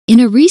In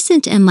a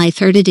recent and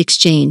lighthearted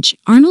exchange,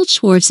 Arnold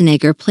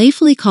Schwarzenegger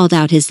playfully called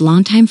out his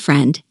longtime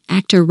friend,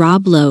 actor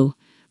Rob Lowe,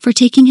 for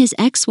taking his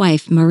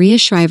ex-wife Maria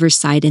Shriver's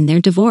side in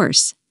their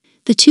divorce.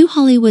 The two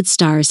Hollywood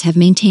stars have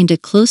maintained a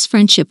close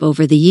friendship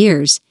over the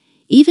years,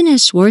 even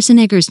as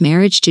Schwarzenegger's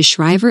marriage to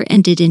Shriver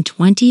ended in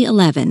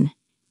 2011.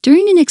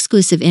 During an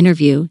exclusive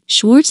interview,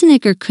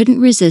 Schwarzenegger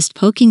couldn't resist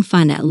poking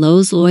fun at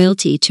Lowe's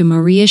loyalty to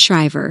Maria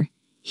Shriver.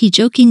 He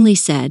jokingly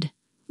said,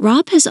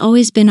 "Rob has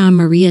always been on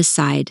Maria's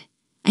side.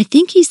 I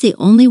think he's the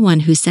only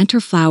one who sent her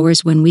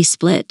flowers when we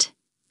split."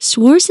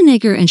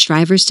 Schwarzenegger and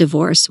Shriver's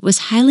divorce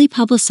was highly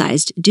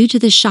publicized due to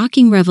the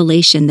shocking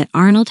revelation that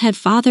Arnold had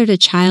fathered a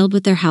child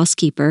with their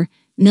housekeeper,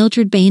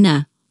 Mildred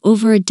Baina,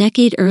 over a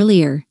decade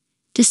earlier.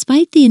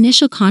 Despite the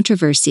initial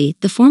controversy,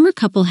 the former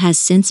couple has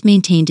since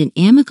maintained an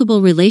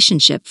amicable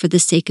relationship for the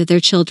sake of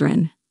their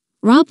children.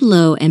 Rob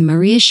Lowe and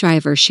Maria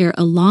Shriver share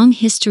a long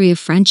history of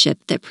friendship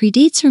that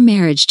predates her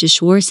marriage to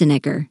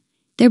Schwarzenegger.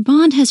 Their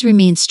bond has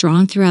remained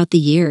strong throughout the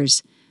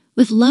years,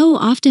 with Lowe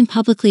often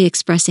publicly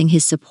expressing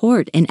his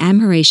support and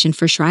admiration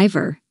for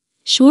Shriver.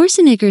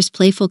 Schwarzenegger's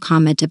playful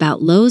comment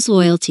about Lowe's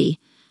loyalty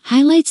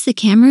highlights the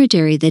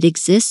camaraderie that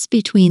exists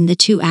between the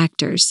two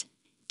actors.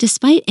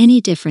 Despite any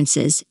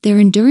differences, their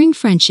enduring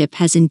friendship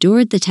has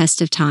endured the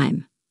test of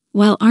time.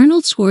 While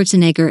Arnold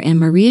Schwarzenegger and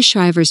Maria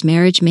Shriver's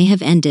marriage may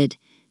have ended,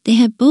 they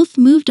have both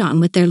moved on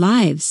with their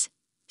lives.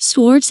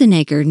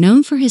 Schwarzenegger,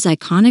 known for his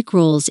iconic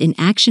roles in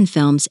action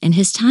films and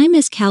his time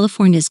as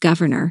California's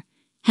governor,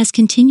 has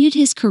continued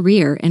his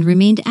career and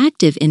remained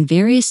active in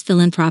various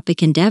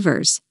philanthropic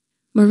endeavors.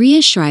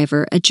 Maria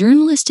Shriver, a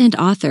journalist and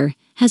author,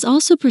 has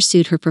also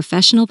pursued her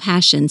professional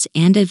passions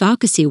and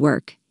advocacy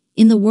work.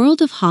 In the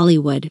world of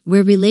Hollywood,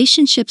 where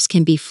relationships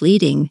can be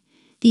fleeting,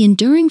 the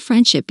enduring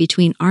friendship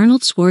between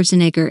Arnold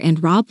Schwarzenegger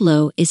and Rob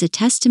Lowe is a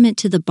testament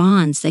to the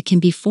bonds that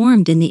can be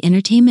formed in the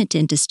entertainment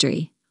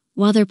industry.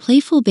 While their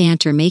playful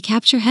banter may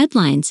capture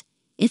headlines,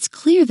 it's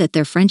clear that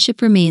their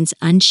friendship remains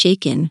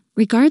unshaken,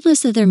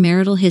 regardless of their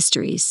marital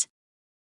histories.